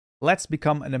Let's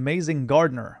become an amazing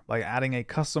gardener by adding a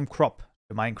custom crop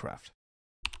to Minecraft.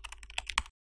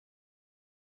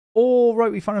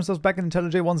 Alright, we find ourselves back in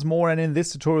IntelliJ once more, and in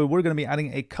this tutorial we're going to be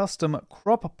adding a custom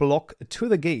crop block to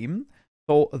the game.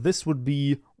 So this would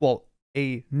be, well,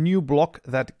 a new block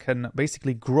that can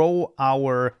basically grow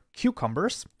our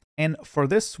cucumbers. And for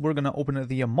this, we're going to open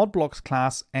the ModBlocks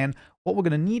class, and what we're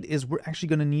going to need is we're actually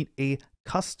going to need a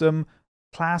custom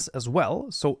class as well.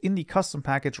 So in the custom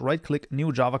package, right-click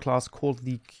new Java class called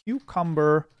the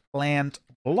cucumber plant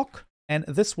block, and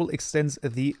this will extend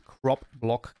the crop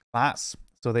block class.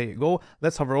 So there you go.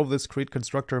 Let's hover over this, create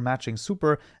constructor matching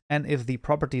super, and if the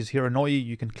properties here annoy you,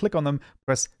 you can click on them,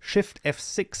 press Shift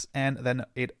F6, and then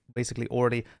it basically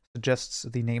already suggests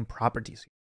the name properties.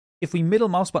 If we middle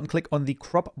mouse button click on the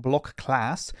crop block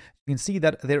class, you can see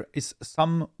that there is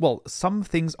some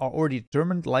things are already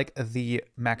determined, like the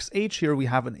max age. Here we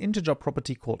have an integer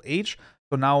property called age.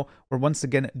 So now we're once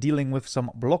again dealing with some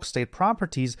block state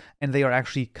properties, and they are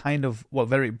actually kind of, well,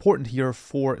 very important here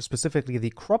for specifically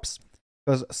the crops,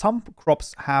 because some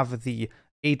crops have the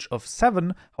age of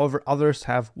 7, however others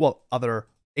have, well, other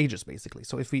ages basically.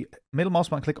 So if we middle mouse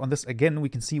button click on this again, we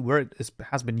can see where it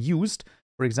has been used.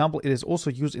 For example, it is also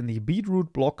used in the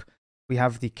beetroot block. We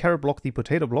have the carrot block, the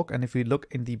potato block, and if we look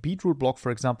in the beetroot block,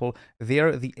 for example,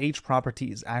 there the age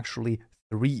property is actually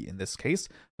 3 in this case.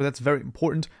 So that's very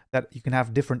important that you can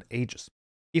have different ages.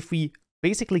 If we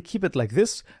basically keep it like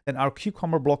this, then our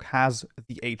cucumber block has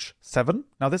the age 7.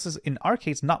 Now this is in our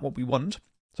case not what we want.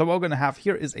 So what we're going to have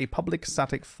here is a public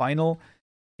static final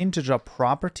integer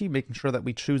property, making sure that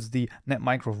we choose the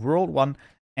NetMinecraft world one.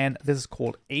 And this is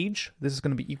called age. This is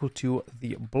going to be equal to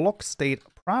the block state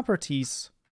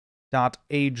properties dot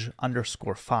age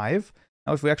underscore 5.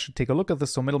 Now, if we actually take a look at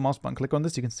this, so middle mouse button click on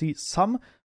this, you can see some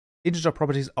integer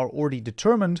properties are already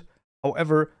determined.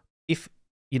 However, if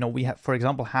we have, for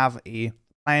example, have a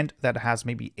plant that has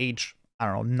maybe age, I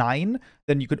don't know, 9,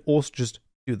 then you could also just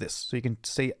do this. So you can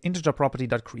say integer property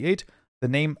dot create. The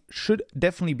name should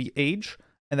definitely be age,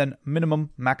 and then minimum,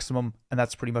 maximum, and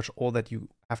that's pretty much all that you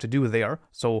have to do there.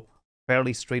 So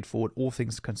fairly straightforward, all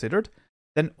things considered.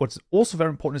 Then what's also very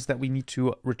important is that we need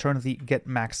to return the get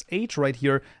max age right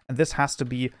here, and this has to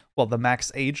be, well, the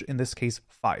max age, in this case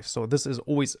 5. So this is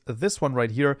always this one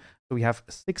right here. So we have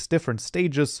 6 different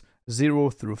stages, 0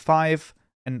 through 5,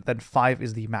 and then 5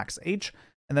 is the max age.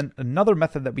 And then another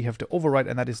method that we have to override,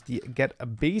 and that is the get a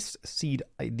base seed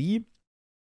ID.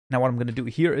 Now what I'm going to do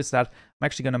here is that I'm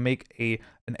actually going to make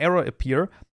an error appear,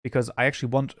 because I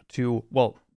actually want to,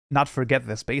 well, not forget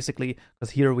this basically,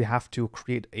 because here we have to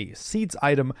create a seeds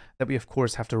item that we of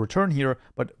course have to return here,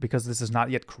 but because this is not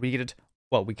yet created,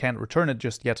 well, we can't return it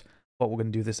just yet, but we're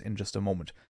going to do this in just a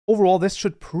moment. Overall, this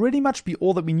should pretty much be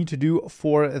all that we need to do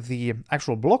for the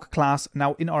actual block class.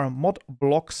 Now, in our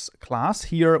ModBlocks class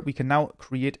here, we can now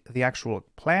create the actual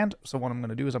plant. So what I'm going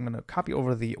to do is I'm going to copy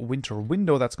over the winter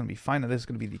window. That's going to be fine. And this is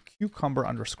going to be the cucumber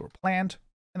underscore plant.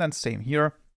 And then same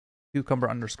here, cucumber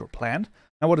underscore plant.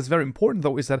 Now, what is very important,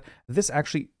 though, is that this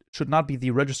actually should not be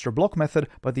the register block method,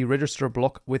 but the register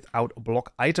block without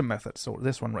block item method. So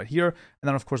this one right here. And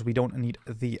then, of course, we don't need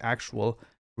the actual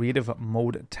creative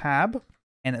mode tab.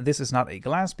 And this is not a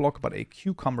glass block, but a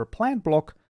cucumber plant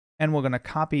block. And we're going to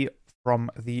copy from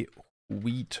the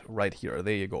wheat right here.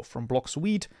 There you go, from blocks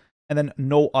wheat. And then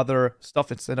no other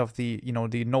stuff instead of the,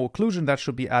 the no occlusion that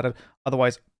should be added.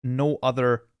 Otherwise, no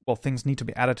other, well, things need to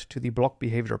be added to the block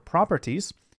behavior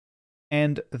properties.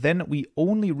 And then we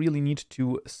only really need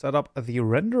to set up the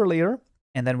render layer,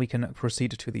 and then we can proceed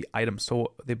to the item.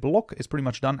 So the block is pretty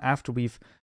much done after we've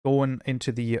gone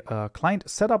into the client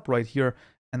setup right here.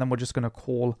 And then we're just going to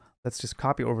call, let's just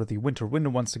copy over the winter window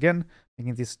once again,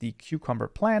 making this the cucumber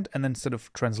plant. And then instead of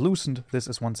translucent, this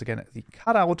is once again the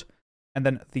cutout. And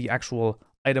then the actual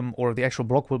item or the actual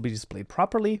block will be displayed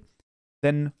properly.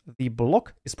 Then the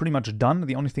block is pretty much done.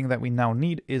 The only thing that we now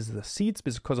need is the seeds,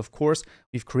 because of course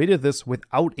we've created this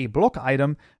without a block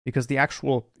item, because the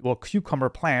actual, well, cucumber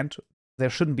plant, there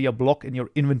shouldn't be a block in your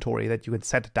inventory that you can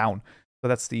set down. So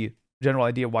that's the general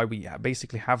idea why we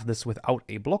basically have this without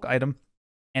a block item.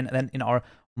 And then in our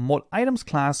mod items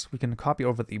class, we can copy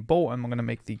over the bow, and we're going to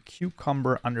make the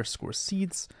cucumber underscore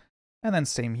seeds. And then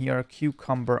same here,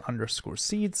 cucumber underscore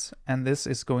seeds. And this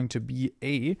is going to be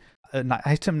an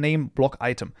item name block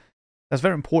item. That's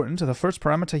very important. The first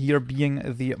parameter here being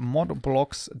the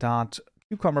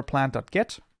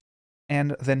modblocks.cucumberplant.get.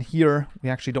 And then here, we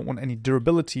actually don't want any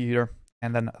durability here.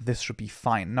 And then this should be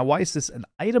fine. Now, why is this an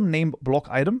item name block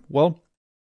item? Well,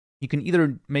 you can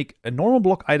either make a normal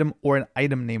block item or an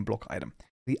item name block item.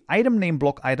 The item name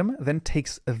block item then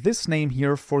takes this name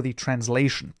here for the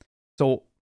translation. So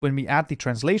when we add the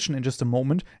translation in just a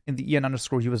moment in the en_us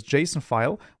JSON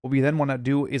file, what we then want to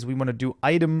do is we want to do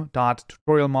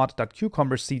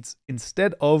item.tutorialmod.cucumberseeds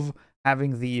instead of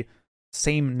having the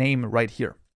same name right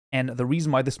here. And the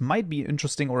reason why this might be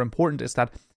interesting or important is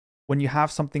that when you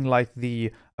have something like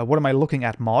the what am I looking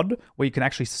at mod, where you can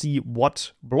actually see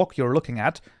what block you're looking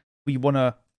at, we want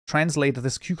to translate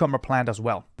this cucumber plant as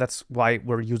well. That's why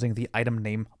we're using the item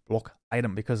name block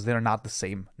item, because they're not the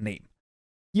same name.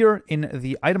 Here in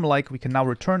the item like, we can now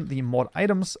return the mod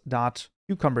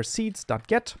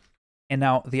items.cucumberseeds.get. And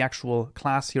now the actual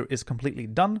class here is completely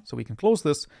done. So we can close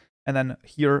this. And then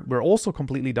here we're also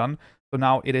completely done. So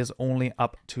now it is only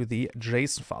up to the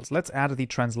JSON files. Let's add the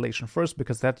translation first,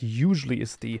 because that usually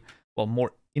is the, well,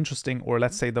 more interesting, or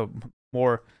let's say the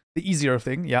easier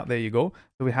thing. Yeah, there you go.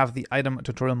 So we have the item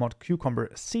tutorial mod cucumber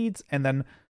seeds. And then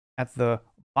at the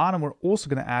bottom, we're also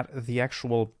going to add the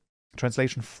actual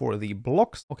translation for the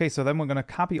blocks. Okay, so then we're going to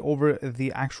copy over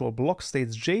the actual block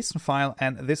states JSON file,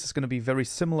 and this is going to be very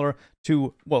similar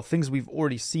to, well, things we've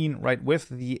already seen, right, with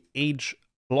the age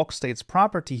block states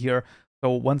property here.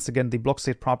 So once again, the block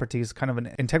state property is kind of an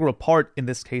integral part in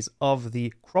this case of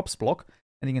the crops block.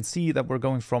 And you can see that we're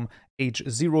going from age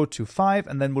 0 to 5,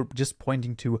 and then we're just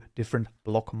pointing to different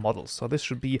block models. So this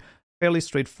should be fairly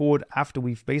straightforward after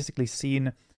we've basically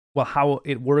seen, well, how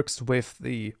it works with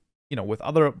the, with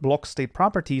other block state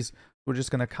properties. We're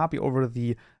just going to copy over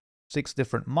the 6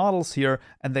 different models here,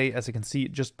 and they, as you can see,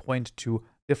 just point to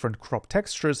different crop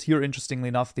textures. Here, interestingly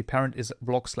enough, the parent is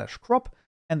block/crop,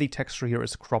 and the texture here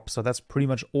is crop. So that's pretty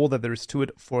much all that there is to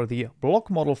it for the block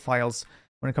model files.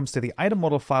 When it comes to the item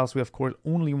model files, we of course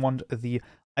only want the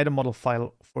item model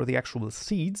file for the actual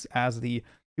seeds, as the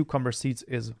cucumber seeds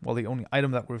is, well, the only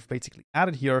item that we've basically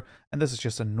added here, and this is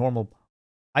just a normal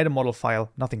item model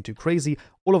file, nothing too crazy.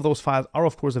 All of those files are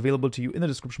of course available to you in the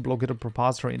description below, GitHub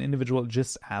repository and individual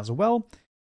gists as well.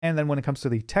 And then when it comes to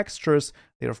the textures,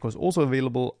 they're of course also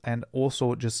available, and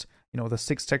also just, the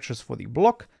 6 textures for the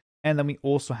block. And then we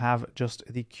also have just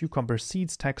the cucumber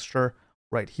seeds texture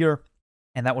right here.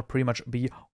 And that would pretty much be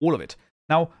all of it.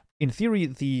 Now, in theory,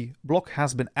 the block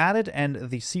has been added and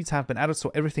the seeds have been added,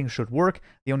 so everything should work.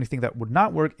 The only thing that would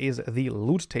not work is the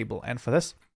loot table. And for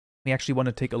this, we actually want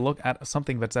to take a look at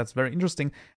something that's very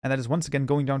interesting, and that is once again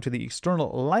going down to the external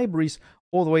libraries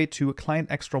all the way to client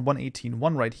extra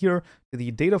 118.1 right here, to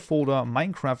the data folder,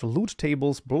 Minecraft loot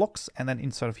tables, blocks, and then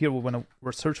inside of here, we're going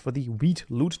to search for the wheat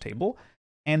loot table.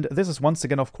 And this is once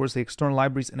again, of course, the external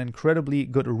libraries, an incredibly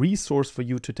good resource for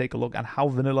you to take a look at how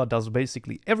vanilla does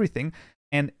basically everything.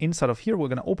 And inside of here, we're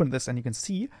going to open this, and you can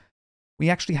see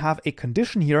we actually have a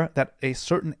condition here that a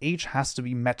certain age has to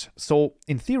be met. So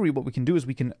in theory, what we can do is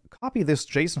we can copy this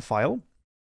JSON file and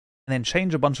then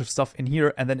change a bunch of stuff in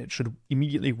here, and then it should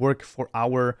immediately work for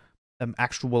our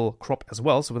actual crop as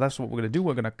well. So that's what we're going to do.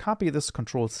 We're going to copy this,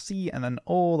 Control-C, and then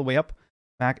all the way up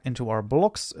back into our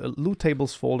blocks loot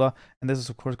tables folder. And this is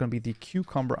of course going to be the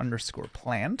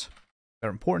cucumber_plant.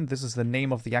 Very important. This is the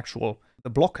name of the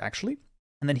block actually.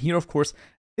 And then here, of course,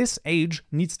 this age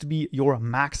needs to be your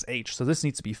max age. So this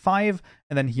needs to be 5,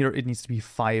 and then here it needs to be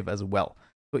 5 as well.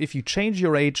 So if you change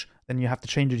your age, then you have to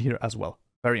change it here as well.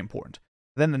 Very important.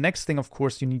 Then the next thing, of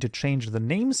course, you need to change the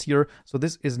names here. So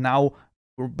this is now,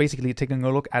 we're basically taking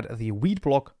a look at the wheat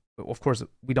block. Of course,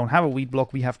 we don't have a wheat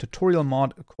block. We have tutorial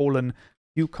mod :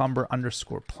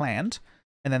 cucumber_plant.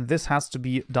 And then this has to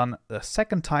be done the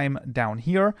second time down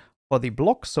here for the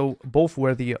block. So both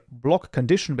where the block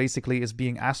condition basically is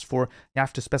being asked for, you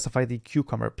have to specify the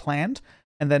cucumber plant.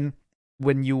 And then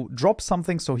when you drop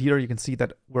something, so here you can see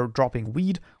that we're dropping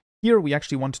weed. Here we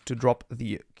actually want to drop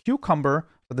the cucumber.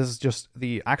 So this is just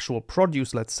the actual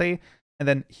produce, let's say. And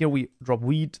then here we drop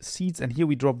weed seeds, and here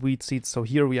we drop weed seeds. So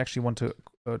here we actually want to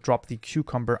drop the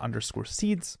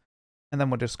cucumber_seeds. And then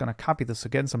we're just going to copy this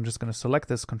again. So I'm just going to select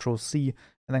this, Control-C,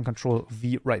 and then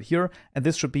Control-V right here. And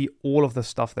this should be all of the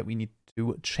stuff that we need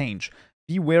to change.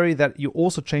 Be wary that you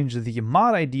also change the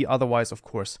mod ID. Otherwise, of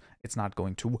course, it's not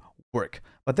going to work.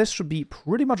 But this should be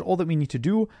pretty much all that we need to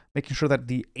do, making sure that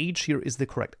the age here is the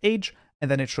correct age. And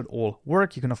then it should all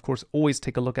work. You can, of course, always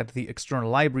take a look at the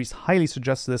external libraries. Highly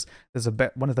suggest this. This is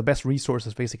one of the best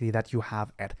resources, basically, that you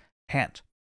have at hand.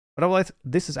 But otherwise,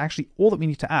 this is actually all that we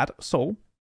need to add. So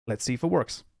let's see if it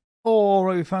works.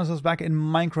 Alright, we found ourselves back in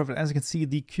Minecraft, and as you can see,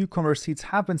 the cucumber seeds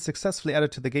have been successfully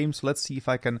added to the game. So let's see if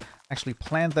I can actually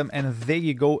plant them, and there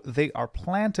you go, they are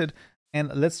planted.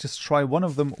 And let's just try one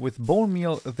of them with bone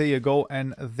meal. There you go,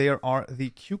 and there are the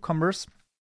cucumbers.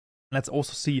 Let's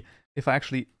also see if I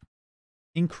actually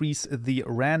increase the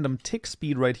random tick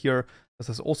speed right here. Does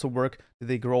this also work? Do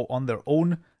they grow on their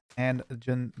own? And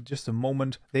just a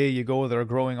moment, there you go, they're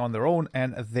growing on their own,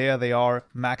 and there they are.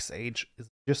 Max age is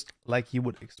just like you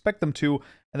would expect them to.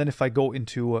 And then if I go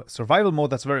into survival mode,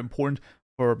 that's very important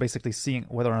for basically seeing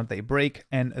whether or not they break.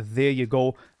 And there you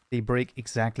go, they break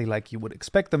exactly like you would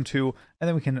expect them to. And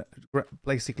then we can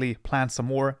basically plant some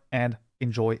more and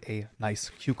enjoy a nice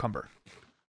cucumber.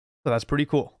 So that's pretty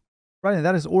cool. Right, and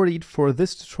that is already it for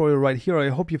this tutorial right here. I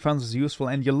hope you found this useful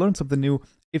and you learned something new.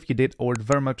 If you did, I would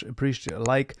very much appreciate a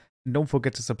like. And don't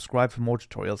forget to subscribe for more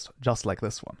tutorials just like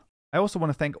this one. I also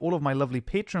want to thank all of my lovely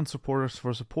Patreon supporters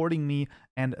for supporting me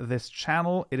and this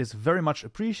channel. It is very much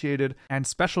appreciated. And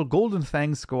special golden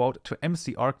thanks go out to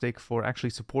MC Arctic for actually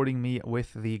supporting me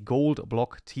with the gold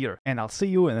block tier. And I'll see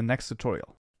you in the next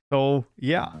tutorial. So,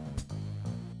 yeah.